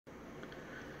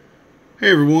Hey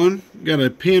everyone, got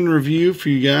a pen review for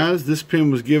you guys. This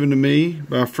pen was given to me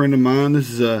by a friend of mine.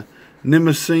 This is a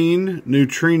Nemosine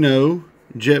Neutrino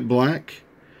Jet Black.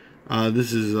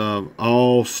 This is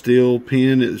all steel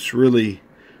pen. It's really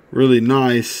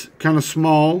nice. Kind of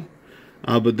small,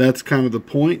 but that's kind of the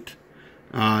point.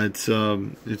 I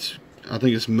think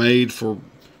it's made for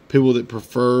people that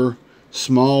prefer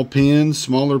small pens,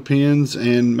 smaller pens,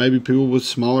 and maybe people with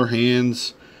smaller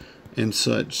hands and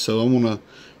such. So I'm gonna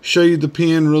show you the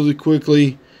pen really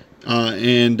quickly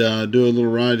and do a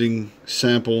little writing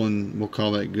sample, and we'll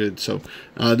call that good. So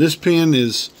this pen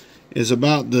is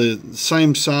about the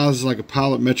same size like a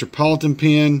Pilot Metropolitan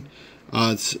pen.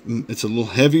 It's a little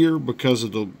heavier because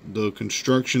of the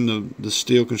construction, the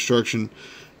steel construction.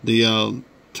 The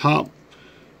top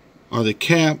or the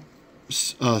cap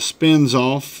spins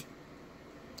off,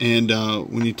 and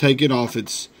when you take it off,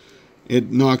 it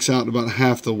knocks out about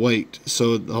half the weight.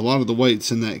 So a lot of the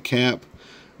weight's in that cap.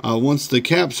 Once the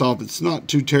cap's off, it's not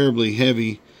too terribly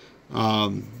heavy.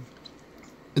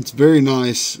 It's very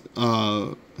nice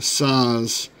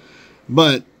size,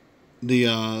 but the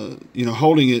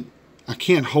holding it, I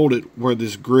can't hold it where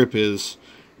this grip is.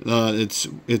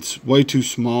 It's way too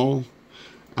small.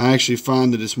 I actually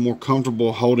find that it's more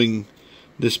comfortable holding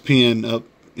this pen up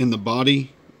in the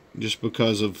body, just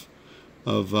because of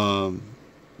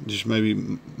just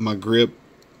maybe my grip.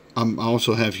 I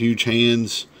also have huge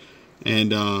hands,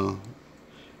 and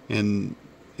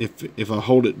if I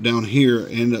hold it down here,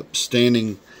 I end up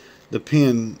standing the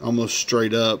pen almost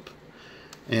straight up.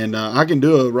 And I can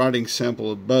do a writing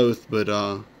sample of both, but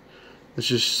let's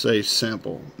just say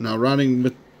sample. Now, writing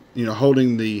with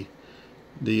holding the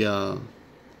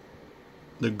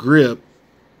grip,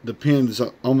 the pen's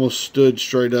almost stood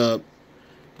straight up,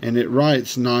 and it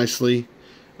writes nicely.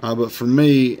 But for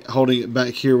me, holding it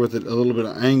back here with it a little bit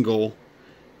of angle,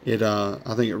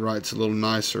 I think it writes a little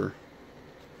nicer.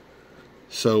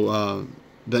 So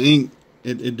the ink,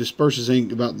 it disperses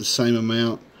ink about the same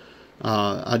amount.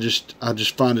 I just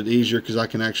find it easier because I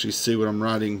can actually see what I'm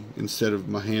writing instead of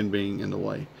my hand being in the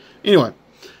way. Anyway,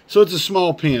 so it's a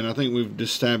small pen. I think we've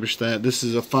established that. This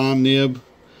is a fine nib.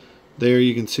 There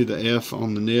you can see the F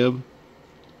on the nib.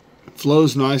 It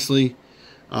flows nicely.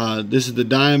 This is the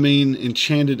Diamine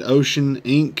Enchanted Ocean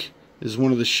ink. This is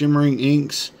one of the shimmering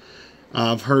inks.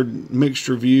 I've heard mixed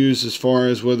reviews as far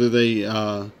as whether they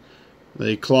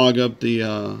clog up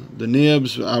the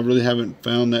nibs. I really haven't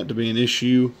found that to be an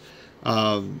issue.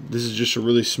 This is just a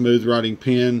really smooth writing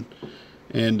pen,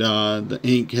 and the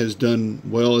ink has done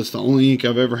well. It's the only ink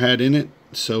I've ever had in it.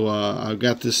 So I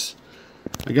got this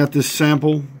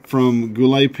sample from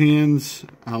Goulet Pens.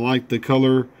 I like the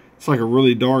color. It's like a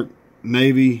really dark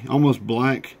navy, almost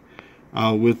black,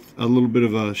 with a little bit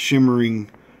of a shimmering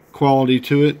quality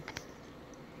to it,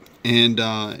 and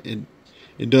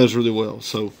it does really well.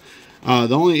 So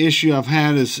the only issue I've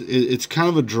had is it's kind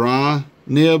of a dry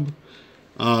nib,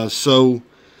 so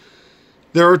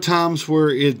there are times where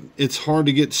it's hard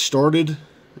to get started.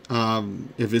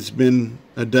 If it's been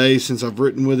a day since I've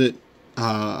written with it,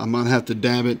 I might have to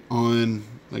dab it on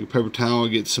like a paper towel,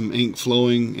 get some ink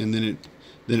flowing, and then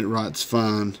it writes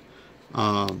fine.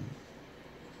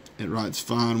 It writes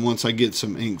fine once I get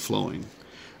some ink flowing.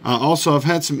 Also, I've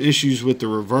had some issues with the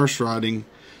reverse writing.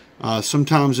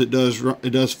 Sometimes it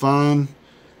does fine.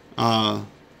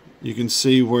 You can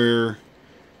see where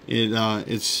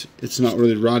it's not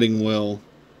really writing well,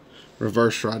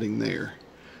 reverse writing there.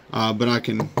 But I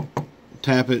can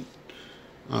tap it.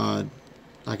 I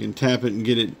can tap it and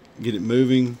get it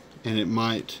moving, and it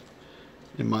might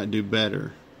do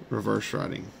better reverse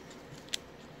writing.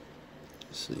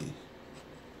 Let's see.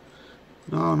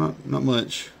 No, not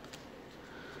much.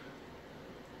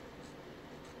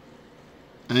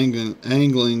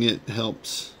 Angling it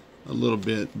helps a little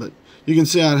bit, but you can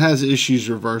see how it has issues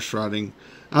reverse writing.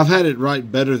 I've had it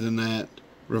write better than that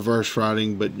reverse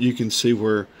writing, but you can see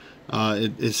where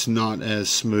it's not as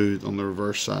smooth on the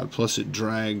reverse side. Plus, it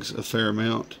drags a fair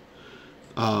amount.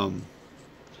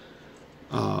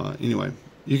 Anyway,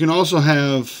 you can also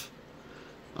have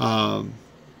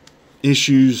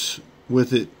issues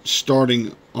with it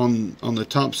starting on the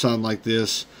top side like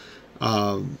this,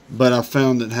 but I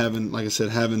found that having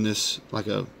this like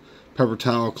a paper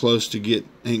towel close to get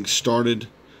ink started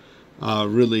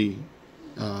really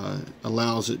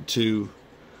allows it to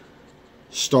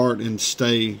start and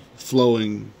stay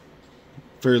flowing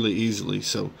fairly easily.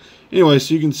 So anyway,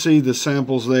 so you can see the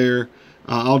samples there.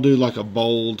 I'll do like a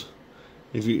bold.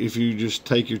 If you just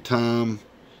take your time,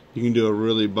 you can do a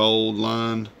really bold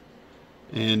line,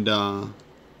 and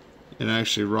it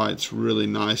actually writes really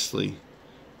nicely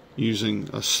using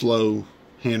a slow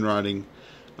handwriting.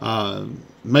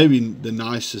 Maybe the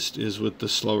nicest is with the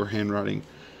slower handwriting.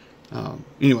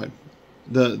 Anyway,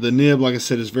 the nib, like I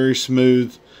said, is very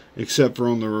smooth, except for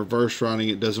on the reverse writing.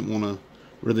 It doesn't want to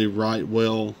really write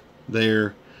well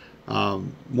there.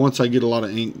 Once I get a lot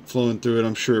of ink flowing through it,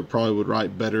 I'm sure it probably would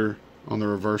write better on the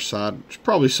reverse side. It's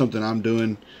probably something I'm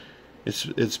doing.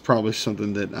 It's probably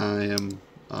something that I am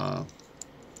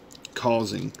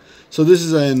causing. So this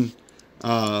is an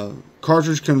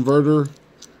cartridge converter,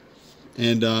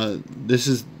 and this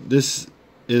is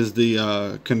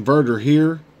the converter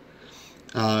here.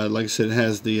 Like I said, it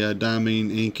has the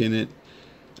diamine ink in it.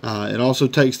 It also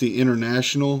takes the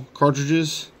international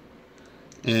cartridges,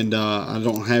 and I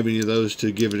don't have any of those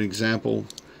to give an example,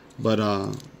 but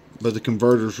the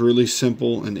converter is really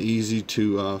simple and easy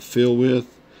to fill with,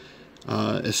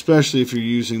 especially if you're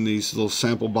using these little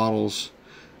sample bottles.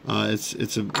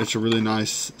 It's a really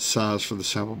nice size for the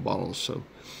sample bottles. So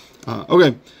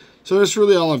okay, so that's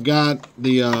really all I've got.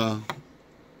 The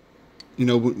you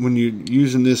know, when you're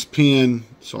using this pen,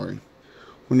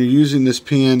 when you're using this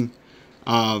pen,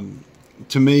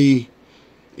 to me,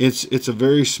 it's a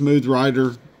very smooth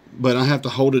writer, but I have to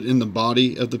hold it in the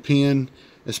body of the pen,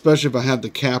 especially if I have the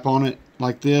cap on it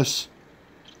like this.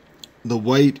 The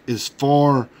weight is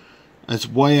it's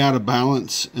way out of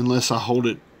balance unless I hold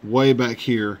it way back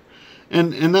here,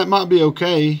 and that might be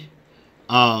okay.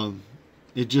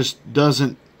 It just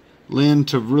doesn't lend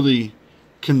to really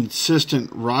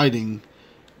consistent writing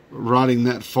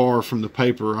that far from the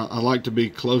paper. I like to be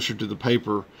closer to the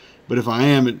paper, but if I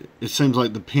am, it seems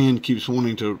like the pen keeps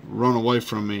wanting to run away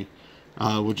from me,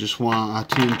 which is why I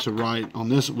tend to write on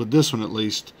this, with this one at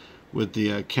least, with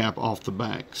the cap off the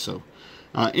back. So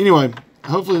anyway,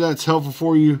 hopefully that's helpful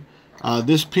for you.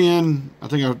 This pen, I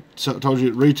think I told you,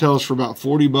 it retails for about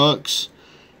 40 bucks,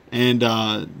 and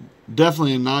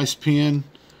definitely a nice pen.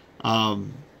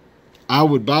 I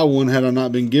would buy one had I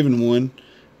not been given one.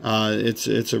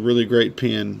 It's a really great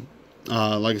pen.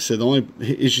 Like I said, the only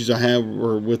issues I have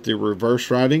were with the reverse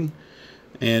writing,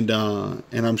 and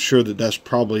I'm sure that that's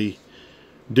probably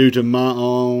due to my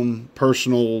own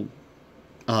personal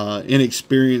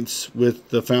inexperience with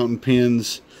the fountain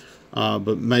pens.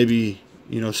 But maybe,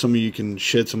 you know, some of you can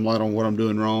shed some light on what I'm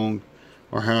doing wrong,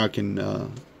 or how I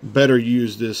can better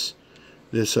use this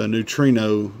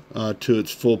Neutrino to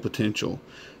its full potential.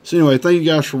 So anyway, thank you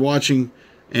guys for watching,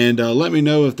 and let me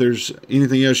know if there's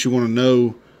anything else you want to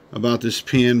know about this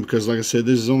pen, because like I said,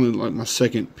 this is only like my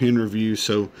second pen review,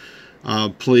 so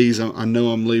please, I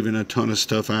know I'm leaving a ton of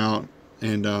stuff out,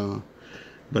 and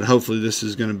but hopefully this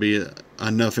is going to be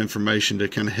enough information to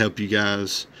kind of help you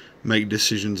guys make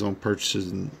decisions on purchases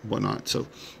and whatnot. So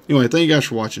anyway, thank you guys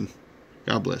for watching.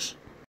 God bless.